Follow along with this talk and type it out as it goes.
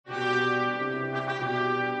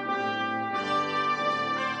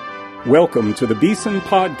Welcome to the Beeson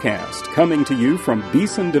Podcast, coming to you from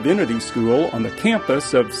Beeson Divinity School on the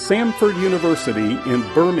campus of Samford University in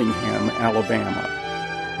Birmingham,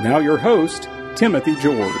 Alabama. Now your host, Timothy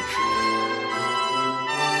George.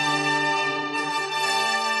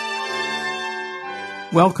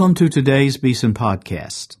 Welcome to today's Beeson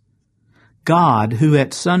Podcast. God, who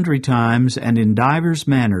at sundry times and in divers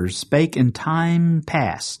manners spake in time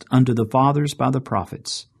past unto the fathers by the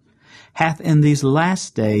prophets, hath in these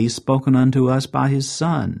last days spoken unto us by his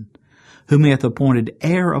Son, whom he hath appointed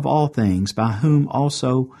heir of all things, by whom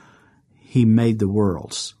also he made the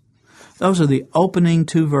worlds. Those are the opening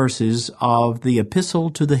two verses of the Epistle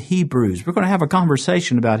to the Hebrews. We're going to have a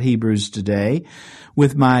conversation about Hebrews today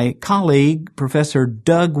with my colleague, Professor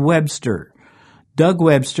Doug Webster. Doug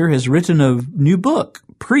Webster has written a new book,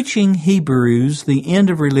 Preaching Hebrews, the End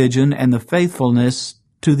of Religion and the Faithfulness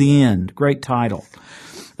to the End. Great title.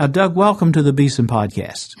 Doug, welcome to the Beeson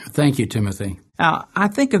Podcast. Thank you, Timothy. I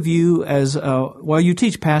think of you as, you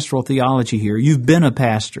teach pastoral theology here. You've been a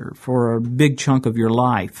pastor for a big chunk of your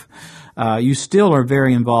life. You still are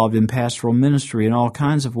very involved in pastoral ministry in all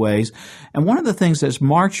kinds of ways. And one of the things that's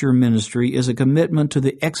marked your ministry is a commitment to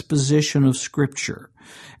the exposition of Scripture.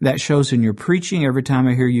 That shows in your preaching every time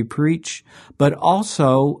I hear you preach, but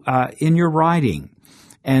also in your writing.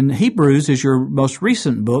 And Hebrews is your most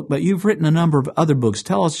recent book, but you've written a number of other books.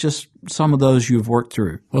 Tell us just some of those you've worked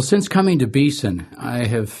through. Well, since coming to Beeson, I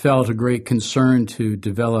have felt a great concern to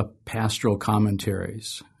develop pastoral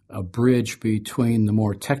commentaries, a bridge between the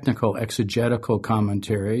more technical exegetical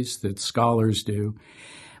commentaries that scholars do,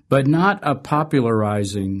 but not a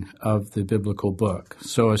popularizing of the biblical book.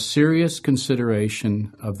 So a serious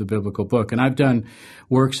consideration of the biblical book. And I've done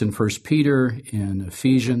works in 1 Peter, in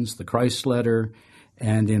Ephesians, the Christ letter,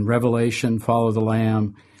 and in Revelation, Follow the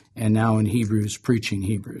Lamb, and now in Hebrews, Preaching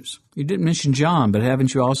Hebrews. You didn't mention John, but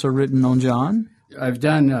haven't you also written on John? I've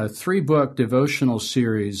done a 3-book devotional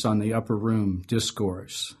series on the Upper Room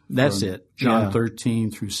Discourse. That's it. John 13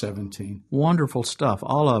 through 17. Wonderful stuff,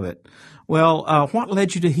 all of it. Well, what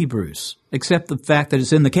led you to Hebrews, except the fact that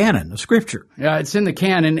it's in the canon of Scripture? Yeah, it's in the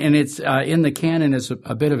canon, and it's in the canon is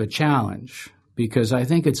a bit of a challenge, because I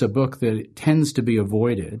think it's a book that tends to be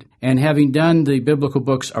avoided. And having done the biblical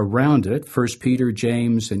books around it, 1 Peter,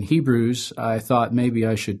 James, and Hebrews, I thought maybe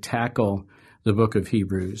I should tackle the book of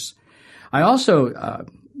Hebrews. I also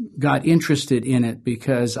got interested in it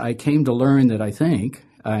because I came to learn that I think,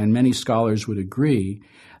 and many scholars would agree,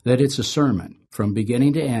 that it's a sermon. From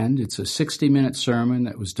beginning to end, it's a 60-minute sermon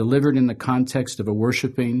that was delivered in the context of a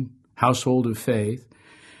worshiping household of faith,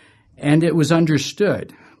 and it was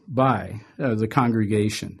understood by the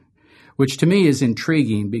congregation, which to me is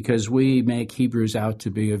intriguing because we make Hebrews out to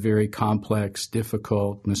be a very complex,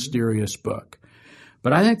 difficult, mysterious book.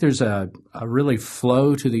 But I think there's a really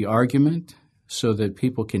flow to the argument so that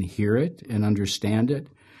people can hear it and understand it.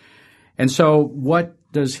 And so what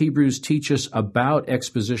does Hebrews teach us about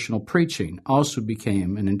expositional preaching also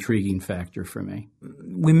became an intriguing factor for me.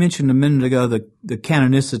 We mentioned a minute ago the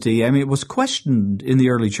canonicity. I mean, it was questioned in the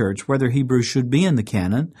early church whether Hebrews should be in the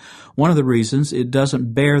canon. One of the reasons, it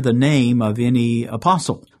doesn't bear the name of any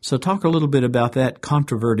apostle. So talk a little bit about that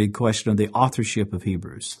controverted question of the authorship of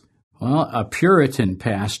Hebrews. Well, a Puritan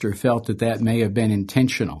pastor felt that may have been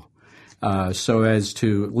intentional, so as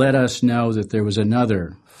to let us know that there was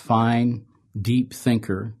another fine, deep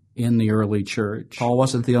thinker in the early church. Paul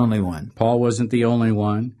wasn't the only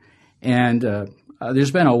one. And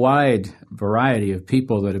there's been a wide variety of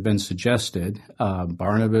people that have been suggested.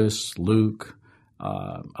 Barnabas, Luke,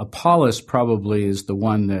 Apollos probably is the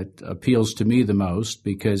one that appeals to me the most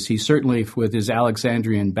because he certainly, with his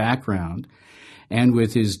Alexandrian background and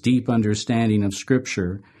with his deep understanding of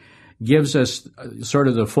Scripture, gives us sort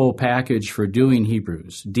of the full package for doing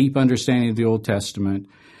Hebrews. Deep understanding of the Old Testament,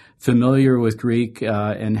 familiar with Greek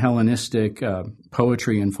and Hellenistic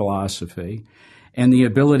poetry and philosophy, and the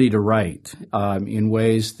ability to write in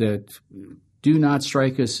ways that do not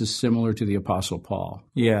strike us as similar to the Apostle Paul.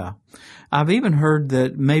 Yeah. I've even heard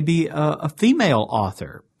that maybe a female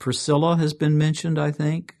author, Priscilla, has been mentioned, I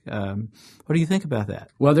think. What do you think about that?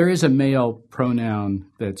 Well, there is a male pronoun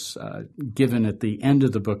that's given at the end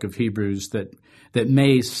of the book of Hebrews that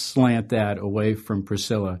may slant that away from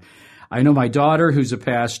Priscilla. I know my daughter, who's a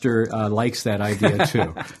pastor, likes that idea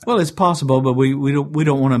too. Well, it's possible, but we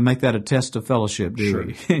don't want to make that a test of fellowship,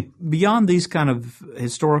 do we? Beyond these kind of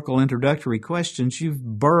historical introductory questions, you've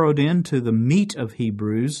burrowed into the meat of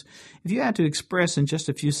Hebrews. If you had to express in just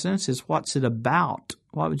a few sentences what's it about,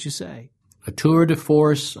 what would you say? A tour de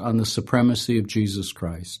force on the supremacy of Jesus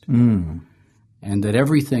Christ, and that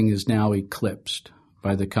everything is now eclipsed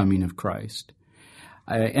by the coming of Christ.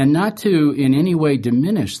 and not to in any way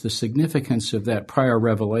diminish the significance of that prior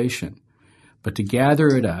revelation, but to gather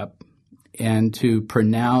it up and to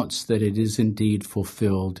pronounce that it is indeed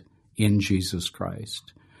fulfilled in Jesus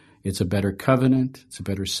Christ. It's a better covenant, it's a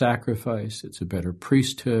better sacrifice, it's a better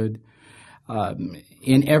priesthood.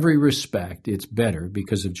 In every respect, it's better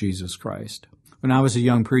because of Jesus Christ. When I was a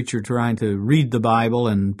young preacher trying to read the Bible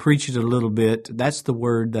and preach it a little bit, that's the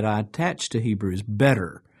word that I attached to Hebrews,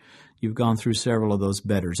 better. You've gone through several of those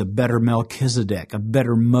betters, a better Melchizedek, a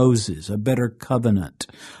better Moses, a better covenant,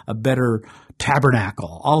 a better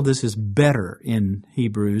tabernacle. All this is better in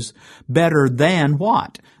Hebrews. Better than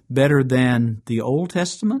what? Better than the Old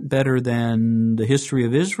Testament? Better than the history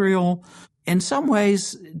of Israel? In some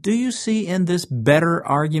ways, do you see in this better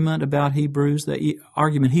argument about Hebrews, the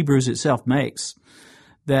argument Hebrews itself makes,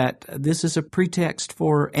 that this is a pretext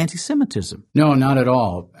for anti-Semitism? No, not at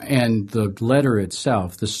all. And the letter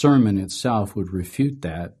itself, the sermon itself, would refute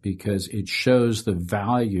that because it shows the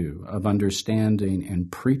value of understanding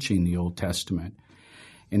and preaching the Old Testament.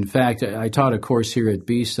 In fact, I taught a course here at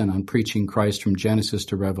Beeson on preaching Christ from Genesis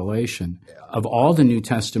to Revelation. Of all the New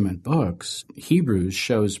Testament books, Hebrews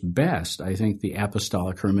shows best, I think, the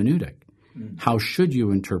apostolic hermeneutic. How should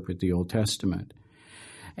you interpret the Old Testament?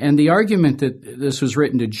 And the argument that this was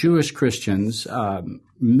written to Jewish Christians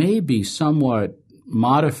may be somewhat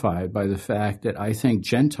modified by the fact that I think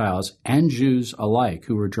Gentiles and Jews alike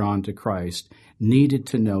who were drawn to Christ needed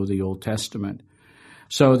to know the Old Testament.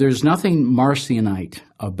 So there's nothing Marcionite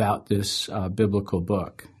about this biblical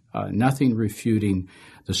book, nothing refuting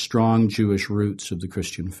the strong Jewish roots of the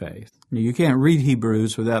Christian faith. You can't read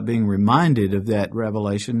Hebrews without being reminded of that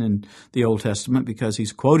revelation in the Old Testament because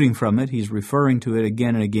he's quoting from it, he's referring to it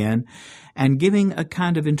again and again, and giving a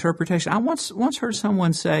kind of interpretation. I once heard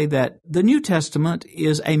someone say that the New Testament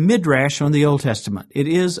is a midrash on the Old Testament. It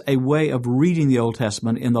is a way of reading the Old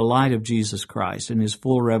Testament in the light of Jesus Christ and his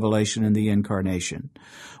full revelation in the Incarnation,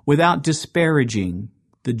 without disparaging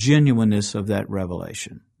the genuineness of that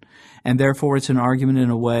revelation. And therefore, it's an argument in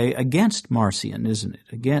a way against Marcion, isn't it?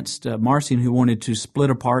 Against Marcion, who wanted to split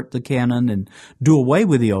apart the canon and do away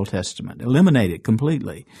with the Old Testament, eliminate it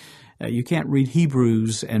completely. You can't read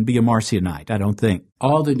Hebrews and be a Marcionite, I don't think.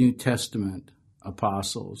 All the New Testament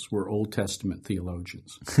apostles were Old Testament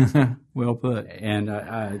theologians. Well put. And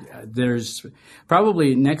there's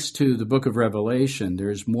probably next to the book of Revelation,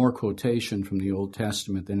 there's more quotation from the Old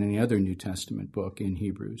Testament than any other New Testament book in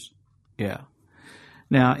Hebrews. Yeah.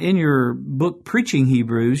 Now, in your book, Preaching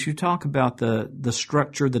Hebrews, you talk about the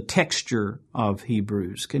structure, the texture of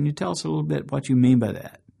Hebrews. Can you tell us a little bit what you mean by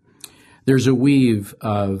that? There's a weave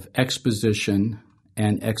of exposition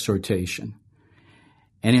and exhortation.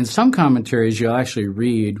 And in some commentaries, you'll actually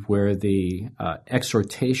read where the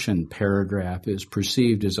exhortation paragraph is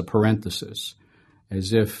perceived as a parenthesis,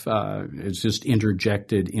 as if it's just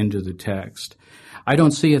interjected into the text. I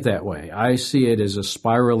don't see it that way. I see it as a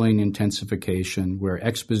spiraling intensification where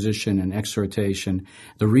exposition and exhortation,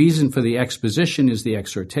 the reason for the exposition is the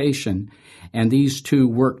exhortation, and these two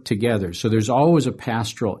work together. So there's always a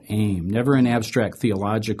pastoral aim, never an abstract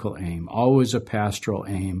theological aim, always a pastoral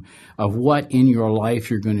aim of what in your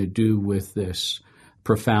life you're going to do with this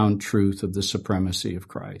profound truth of the supremacy of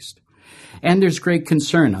Christ. And there's great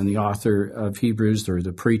concern on the author of Hebrews, or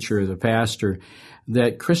the preacher, or the pastor,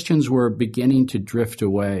 that Christians were beginning to drift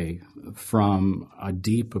away from a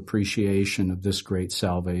deep appreciation of this great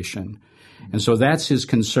salvation. And so that's his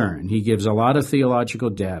concern. He gives a lot of theological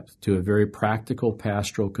depth to a very practical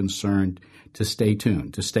pastoral concern to stay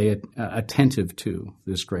tuned, to stay attentive to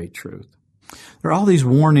this great truth. There are all these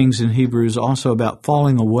warnings in Hebrews also about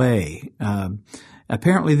falling away.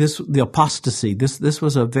 Apparently the apostasy, this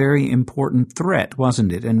was a very important threat,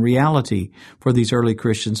 wasn't it, and reality for these early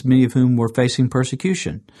Christians, many of whom were facing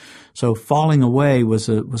persecution. So falling away was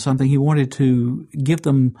something he wanted to give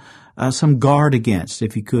them some guard against,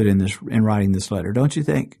 if he could, in writing this letter, don't you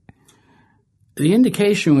think? The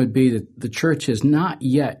indication would be that the church has not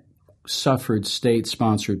yet suffered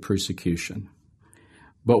state-sponsored persecution.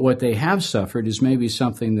 But what they have suffered is maybe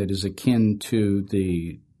something that is akin to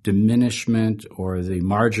the diminishment or the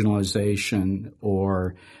marginalization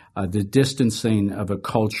or the distancing of a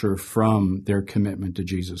culture from their commitment to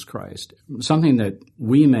Jesus Christ, something that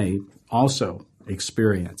we may also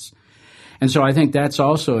experience. And so I think that's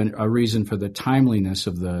also a reason for the timeliness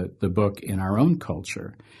of the book in our own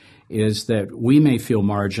culture, is that we may feel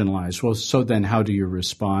marginalized. Well, so then how do you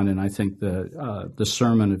respond? And I think the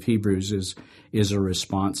sermon of Hebrews is a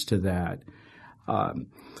response to that.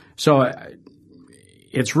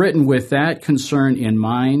 It's written with that concern in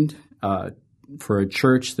mind, for a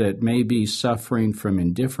church that may be suffering from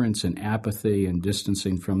indifference and apathy and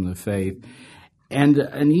distancing from the faith. And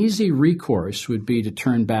an easy recourse would be to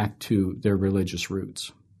turn back to their religious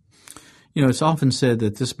roots. You know, it's often said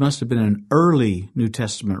that this must have been an early New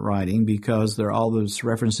Testament writing because there are all those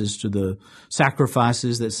references to the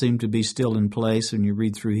sacrifices that seem to be still in place when you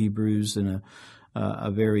read through Hebrews in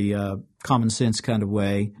a very common sense kind of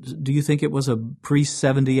way. Do you think it was a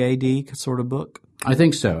pre-70 AD sort of book? I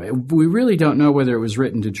think so. We really don't know whether it was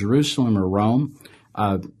written to Jerusalem or Rome.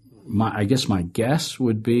 I guess my guess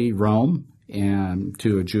would be Rome, and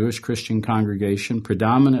to a Jewish Christian congregation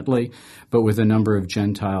predominantly, but with a number of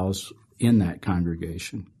Gentiles in that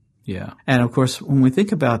congregation. Yeah. And of course, when we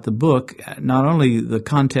think about the book, not only the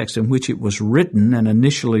context in which it was written and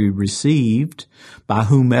initially received by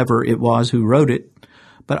whomever it was who wrote it,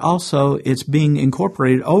 but also it's being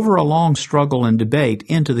incorporated over a long struggle and debate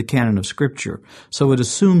into the canon of Scripture. So it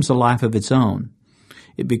assumes a life of its own.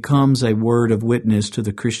 It becomes a word of witness to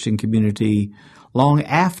the Christian community long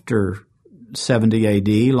after 70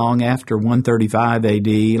 AD, long after 135 AD,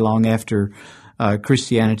 long after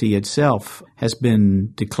Christianity itself has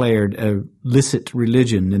been declared a licit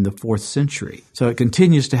religion in the 4th century. So it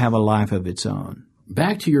continues to have a life of its own.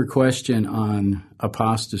 Back to your question on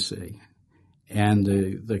apostasy and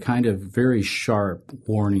the kind of very sharp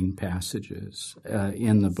warning passages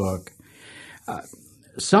in the book.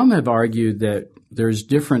 Some have argued that there's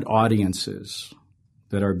different audiences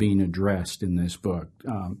that are being addressed in this book.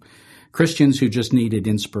 Christians who just needed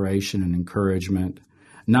inspiration and encouragement,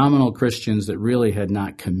 nominal Christians that really had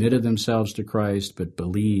not committed themselves to Christ but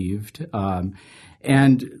believed,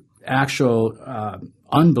 and actual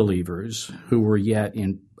unbelievers who were yet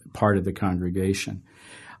in part of the congregation.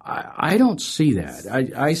 I don't see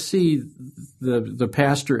that. I see the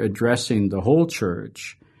pastor addressing the whole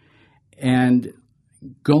church and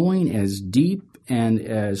going as deep and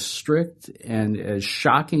as strict and as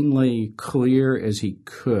shockingly clear as he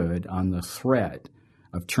could on the threat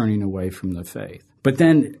of turning away from the faith. But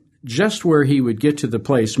then just where he would get to the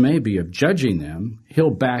place maybe of judging them, he'll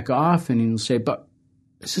back off and he'll say, but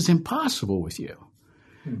this is impossible with you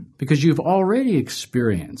because you've already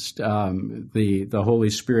experienced the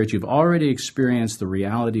Holy Spirit. You've already experienced the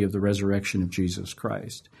reality of the resurrection of Jesus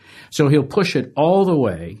Christ. So he'll push it all the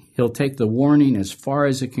way. He'll take the warning as far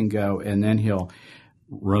as it can go, and then he'll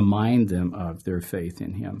remind them of their faith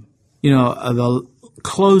in him. You know, the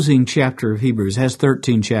closing chapter of Hebrews has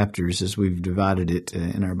 13 chapters as we've divided it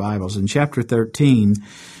in our Bibles. In chapter 13,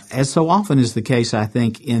 as so often is the case, I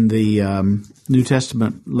think, in the New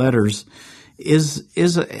Testament letters, is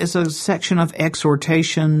a section of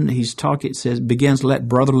exhortation. It says, begins, let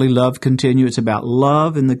brotherly love continue. It's about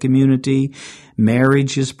love in the community.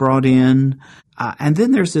 Marriage is brought in. And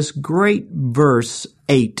then there's this great verse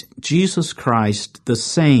 8, Jesus Christ the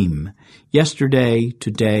same, yesterday,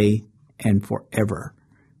 today, and forever.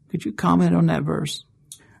 Could you comment on that verse?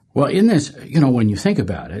 Well, in this, when you think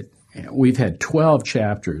about it, we've had 12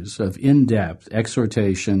 chapters of in-depth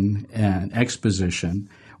exhortation and exposition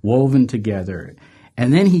woven together.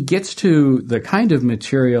 And then he gets to the kind of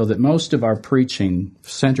material that most of our preaching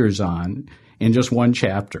centers on in just one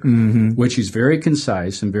chapter, which is very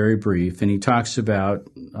concise and very brief. And he talks about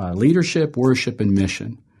leadership, worship, and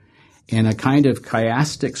mission in a kind of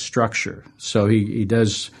chiastic structure. So he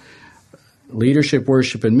does leadership,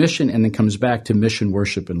 worship, and mission, and then comes back to mission,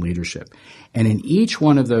 worship, and leadership. And in each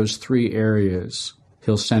one of those three areas,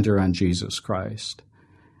 he'll center on Jesus Christ.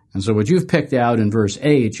 And so what you've picked out in verse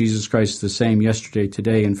 8, Jesus Christ is the same yesterday,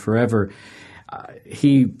 today, and forever,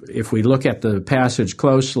 if we look at the passage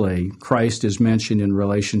closely, Christ is mentioned in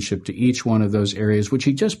relationship to each one of those areas, which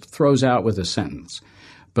he just throws out with a sentence.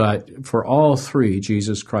 But for all three,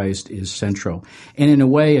 Jesus Christ is central. And in a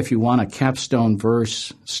way, if you want a capstone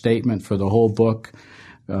verse statement for the whole book,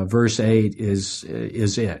 verse 8 is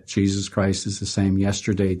it. Jesus Christ is the same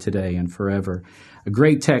yesterday, today, and forever. A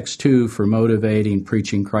great text, too, for motivating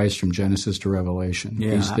preaching Christ from Genesis to Revelation.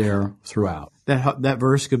 Yeah, he's there throughout. That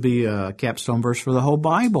verse could be a capstone verse for the whole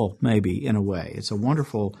Bible, maybe, in a way. It's a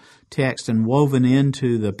wonderful text and woven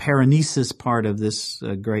into the paranesis part of this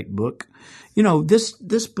great book. You know,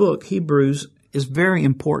 this book, Hebrews, is very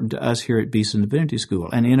important to us here at Beeson Divinity School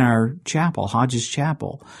and in our chapel, Hodges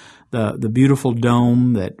Chapel. The beautiful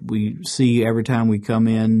dome that we see every time we come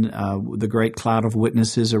in, the great cloud of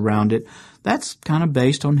witnesses around it, that's kind of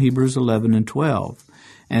based on Hebrews 11 and 12,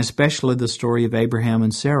 and especially the story of Abraham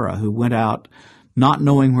and Sarah, who went out not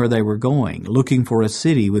knowing where they were going, looking for a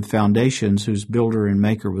city with foundations whose builder and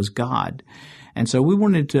maker was God. And so we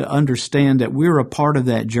wanted to understand that we're a part of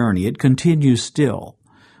that journey. It continues still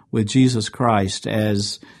with Jesus Christ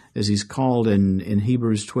as as he's called in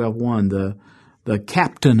Hebrews 12:1, the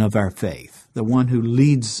captain of our faith, the one who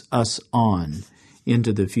leads us on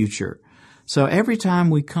into the future. So every time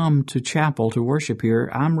we come to chapel to worship here,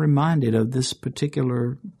 I'm reminded of this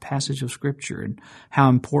particular passage of Scripture and how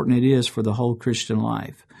important it is for the whole Christian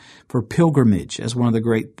life, for pilgrimage as one of the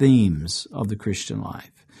great themes of the Christian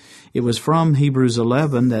life. It was from Hebrews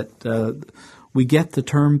 11 that we get the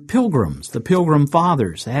term pilgrims. The Pilgrim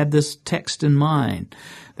Fathers had this text in mind.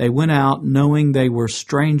 They went out knowing they were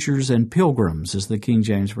strangers and pilgrims, as the King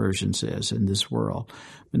James Version says, in this world,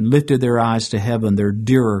 and lifted their eyes to heaven, their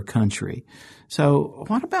dearer country. So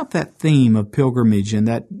what about that theme of pilgrimage and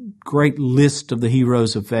that great list of the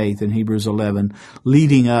heroes of faith in Hebrews 11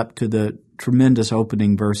 leading up to the tremendous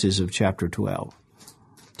opening verses of chapter 12?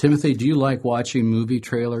 Timothy, do you like watching movie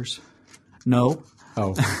trailers? No.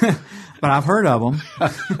 Oh. But I've heard of them.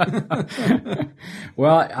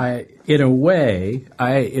 Well, in a way,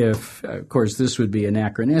 of course, this would be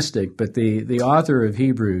anachronistic, but the author of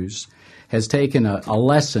Hebrews has taken a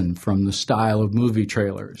lesson from the style of movie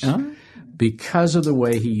trailers because of the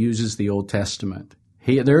way he uses the Old Testament.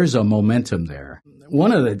 There is a momentum there.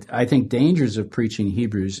 One of the, I think, dangers of preaching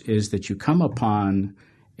Hebrews is that you come upon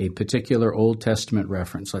a particular Old Testament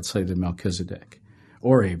reference, let's say to Melchizedek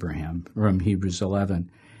or Abraham from Hebrews 11,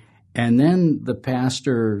 and then the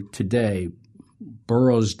pastor today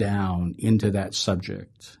burrows down into that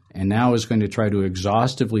subject and now is going to try to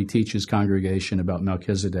exhaustively teach his congregation about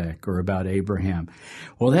Melchizedek or about Abraham.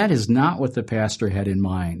 Well, that is not what the pastor had in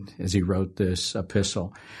mind as he wrote this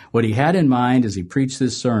epistle. What he had in mind as he preached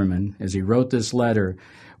this sermon, as he wrote this letter,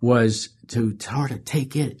 was to sort of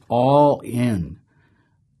take it all in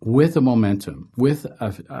with a momentum, with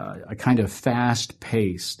a kind of fast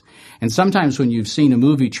pace. And sometimes when you've seen a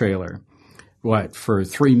movie trailer, for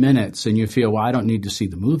 3 minutes, and you feel, well, I don't need to see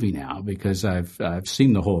the movie now because I've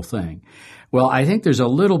seen the whole thing. Well, I think there's a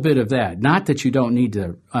little bit of that. Not that you don't need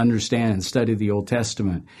to understand and study the Old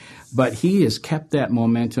Testament, but he has kept that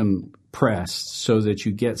momentum pressed so that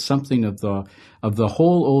you get something of the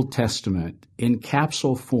whole Old Testament in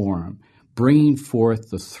capsule form, bringing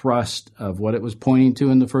forth the thrust of what it was pointing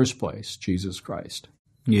to in the first place, Jesus Christ.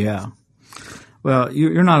 Yeah. Well,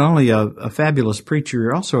 you're not only a fabulous preacher,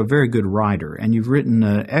 you're also a very good writer, and you've written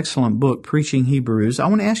an excellent book, Preaching Hebrews. I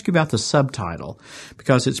want to ask you about the subtitle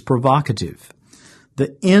because it's provocative.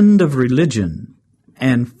 The End of Religion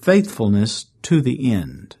and Faithfulness to the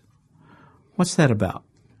End. What's that about?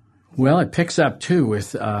 Well, it picks up, too,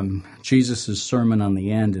 with Jesus' sermon on the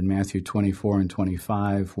end in Matthew 24 and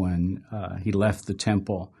 25 when he left the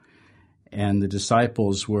temple. And the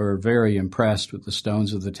disciples were very impressed with the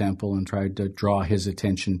stones of the temple and tried to draw his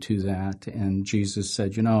attention to that. And Jesus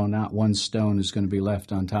said, not one stone is going to be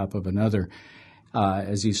left on top of another,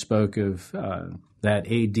 as he spoke of that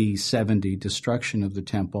AD 70 destruction of the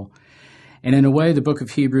temple. And in a way, the book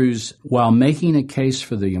of Hebrews, while making a case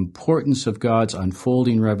for the importance of God's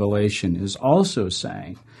unfolding revelation, is also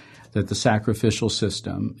saying that the sacrificial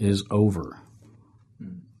system is over.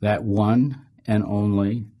 That one and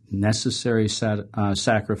only necessary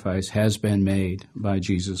sacrifice has been made by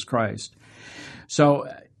Jesus Christ.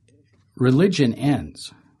 So religion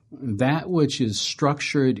ends. That which is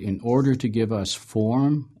structured in order to give us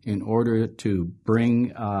form, in order to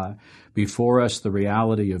bring before us the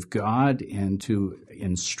reality of God and to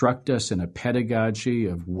instruct us in a pedagogy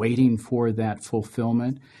of waiting for that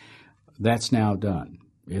fulfillment, that's now done.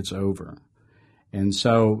 It's over. And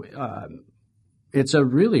so it's a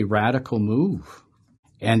really radical move.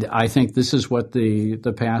 And I think this is what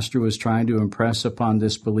the pastor was trying to impress upon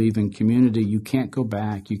this believing community. You can't go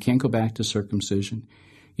back. You can't go back to circumcision.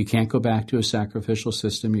 You can't go back to a sacrificial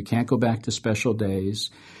system. You can't go back to special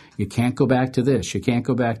days. You can't go back to this. You can't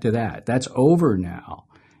go back to that. That's over now.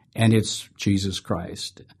 And it's Jesus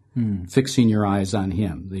Christ. Fixing your eyes on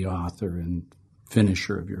him, the author and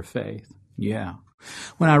finisher of your faith. Yeah.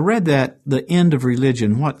 When I read that, the end of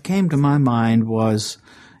religion, what came to my mind was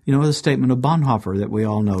the statement of Bonhoeffer that we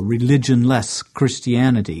all know, religionless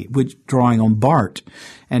Christianity, which drawing on Barth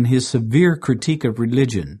and his severe critique of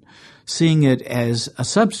religion, seeing it as a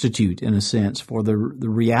substitute, in a sense, for the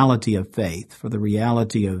reality of faith, for the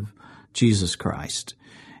reality of Jesus Christ.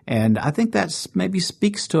 And I think that maybe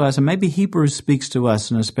speaks to us, and maybe Hebrews speaks to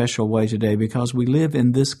us in a special way today because we live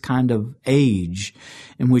in this kind of age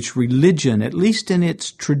in which religion, at least in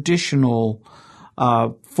its traditional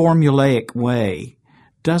formulaic way,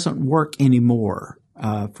 doesn't work anymore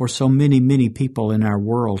for so many people in our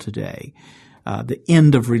world today. The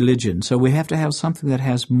end of religion. So we have to have something that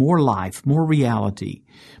has more life, more reality,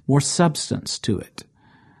 more substance to it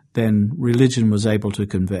than religion was able to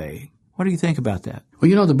convey. What do you think about that?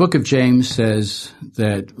 Well, the book of James says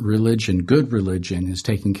that religion, good religion, is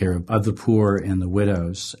taking care of the poor and the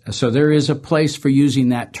widows. So there is a place for using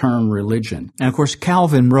that term religion. And, of course,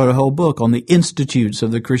 Calvin wrote a whole book on the institutes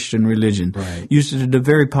of the Christian religion. Right. Used it in a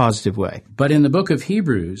very positive way. But in the book of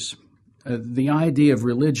Hebrews, the idea of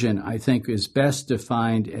religion, I think, is best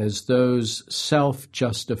defined as those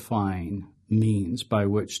self-justifying means by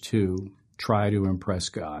which to try to impress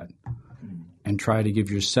God and try to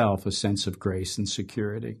give yourself a sense of grace and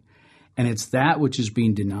security. And it's that which is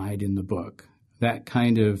being denied in the book, that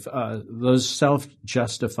kind of those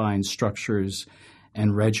self-justifying structures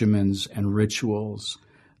and regimens and rituals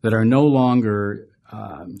that are no longer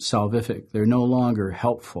salvific. They're no longer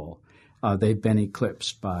helpful. They've been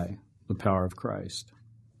eclipsed by the power of Christ.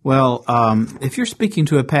 Well, if you're speaking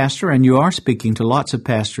to a pastor, and you are speaking to lots of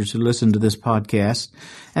pastors who listen to this podcast,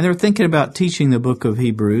 and they're thinking about teaching the book of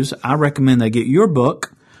Hebrews, I recommend they get your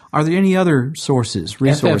book. Are there any other sources,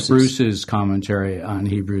 resources? F.F. Bruce's commentary on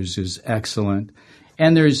Hebrews is excellent.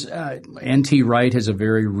 And there's N.T. Wright has a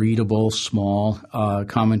very readable, small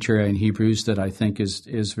commentary on Hebrews that I think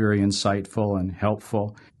is very insightful and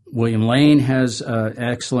helpful. William Lane has an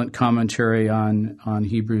excellent commentary on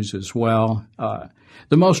Hebrews as well.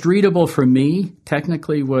 The most readable for me,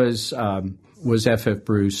 technically, was F.F.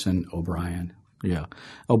 Bruce and O'Brien. Yeah.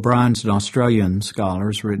 O'Brien's an Australian scholar,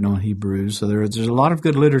 has written on Hebrews, so there's a lot of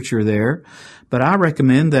good literature there. But I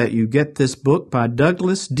recommend that you get this book by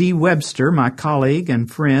Douglas D. Webster, my colleague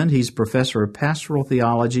and friend. He's professor of pastoral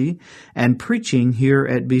theology and preaching here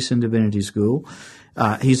at Beeson Divinity School.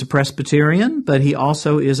 He's a Presbyterian, but he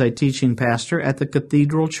also is a teaching pastor at the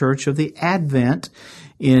Cathedral Church of the Advent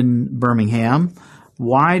in Birmingham.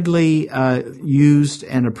 Widely used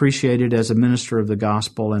and appreciated as a minister of the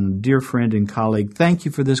gospel and a dear friend and colleague. Thank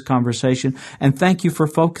you for this conversation, and thank you for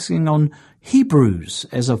focusing on Hebrews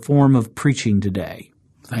as a form of preaching today.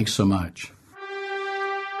 Thanks so much.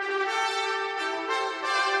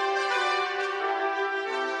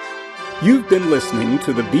 You've been listening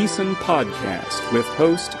to the Beeson Podcast with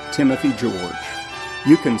host Timothy George.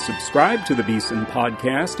 You can subscribe to the Beeson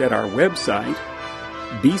Podcast at our website,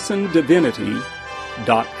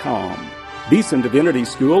 BeesonDivinity.com. Beeson Divinity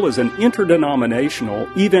School is an interdenominational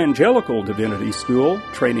evangelical divinity school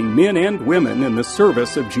training men and women in the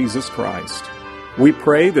service of Jesus Christ. We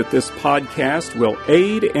pray that this podcast will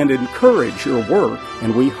aid and encourage your work,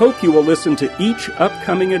 and we hope you will listen to each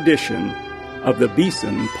upcoming edition of the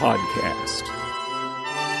Beeson Podcast.